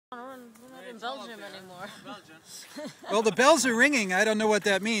in Belgium anymore. Well, the bells are ringing. I don't know what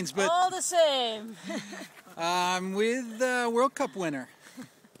that means, but all the same. I'm with World Cup winner,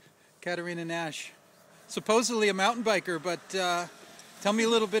 Katerina Nash. Supposedly a mountain biker, but tell me a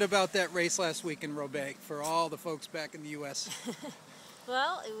little bit about that race last week in Roubaix for all the folks back in the U.S.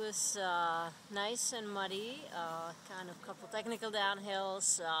 Well, it was nice and muddy, kind of couple technical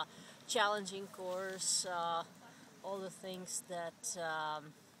downhills, challenging course, all the things that,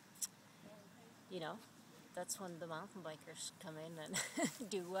 that's when the mountain bikers come in and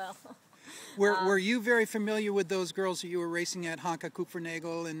do well. Were you very familiar with those girls that you were racing at, Hanka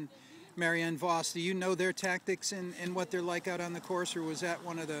Kupfernagel and Marianne Vos? Do you know their tactics and what they're like out on the course, or was that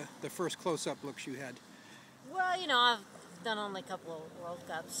one of the first close-up looks you had? Well, I've done only a couple of World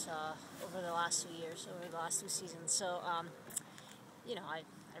Cups over the last 2 years, over the last 2 seasons. So, I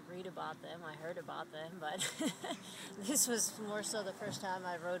read about them, I heard about them, but this was more so the first time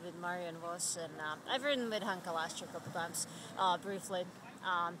I rode with Marianne Vos, and I've ridden with Hanka last year a couple times, briefly.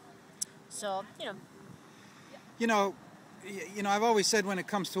 I've always said when it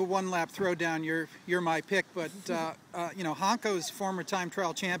comes to a one-lap throwdown, you're my pick. But Hanko's former time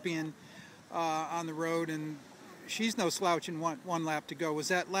trial champion on the road, and she's no slouch in one lap to go. Was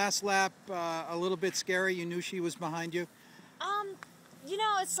that last lap a little bit scary? You knew she was behind you.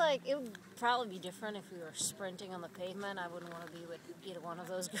 It's like it would probably be different if we were sprinting on the pavement. I wouldn't want to be with either one of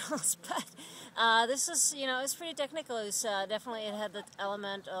those girls. But this is, it's pretty technical. It's definitely, it had the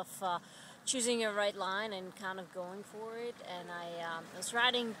element of choosing your right line and kind of going for it. And I was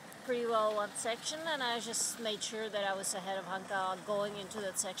riding pretty well one section, and I just made sure that I was ahead of Hanka going into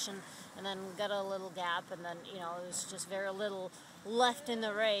that section, and then got a little gap, and then it was just very little left in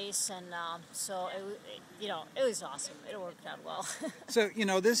the race, and so it was awesome. It worked out well. So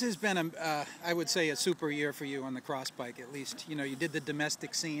this has been I would say a super year for you on the cross bike. At least you did the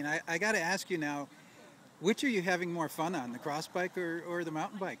domestic scene. I got to ask you now, which are you having more fun on, the cross bike or the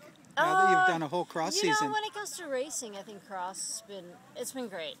mountain bike? Now that you've done a whole cross season. When it comes to racing, I think cross has been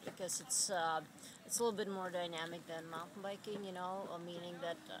great because it's a little bit more dynamic than mountain biking, meaning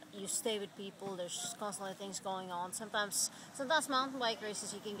that you stay with people, there's constantly things going on. Sometimes mountain bike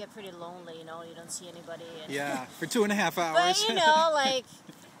races you can get pretty lonely, you don't see anybody. Yeah, for 2.5 hours. But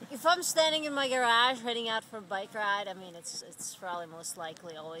if I'm standing in my garage heading out for a bike ride, it's probably most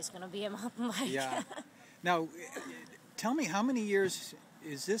likely always going to be a mountain bike. Yeah. Now, tell me, how many years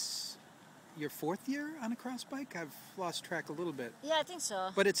is this? Your 4th year on a cross bike? I've lost track a little bit. Yeah, I think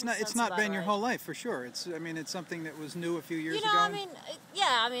so. But it's not been your whole life, for sure. It's something that was new a few years ago.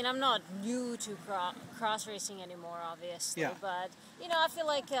 I'm not new to cross racing anymore, obviously. Yeah. But I feel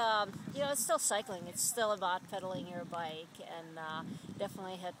like it's still cycling. It's still about pedaling your bike, and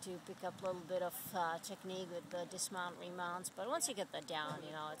definitely had to pick up a little bit of technique with the dismount remounts. But once you get that down,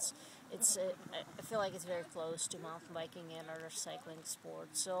 I feel like it's very close to mountain biking and other cycling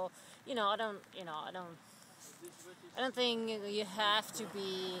sports. So I don't think you have to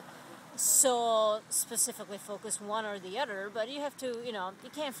be so specifically focused one or the other, but you have to, you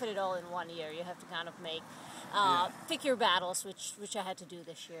can't fit it all in 1 year. You have to kind of pick your battles, which I had to do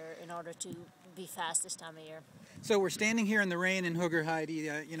this year in order to be fast this time of year. So we're standing here in the rain in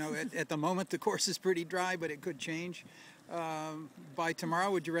Hoogerheide. At the moment the course is pretty dry, but it could change. By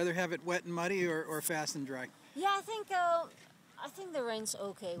tomorrow, would you rather have it wet and muddy or fast and dry? Yeah, I think the rain's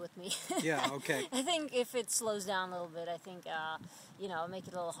okay with me. Yeah, okay. I think if it slows down a little bit, I think, make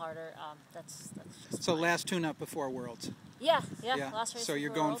it a little harder. That's just So fine. last tune-up before Worlds. Yeah. Last race so you're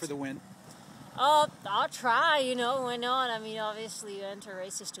before going Worlds. for the win? I'll try, why not? Obviously you enter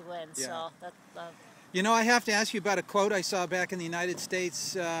races to win, Yeah. so that... I have to ask you about a quote I saw back in the United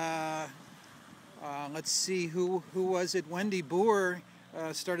States. Let's see, who was it? Wendy Boer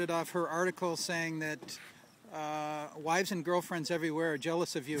started off her article saying that wives and girlfriends everywhere are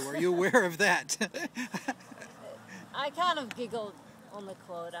jealous of you. Are you aware of that? I kind of giggled on the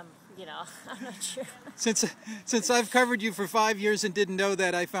quote. I'm not sure. Since I've covered you for 5 years and didn't know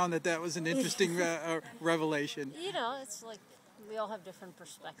that, I found that was an interesting revelation. It's like we all have different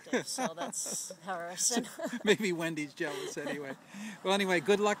perspectives, so that's ours. Maybe Wendy's jealous anyway. Well, anyway,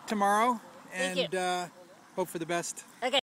 good luck tomorrow, and Thank you. Hope for the best. Okay.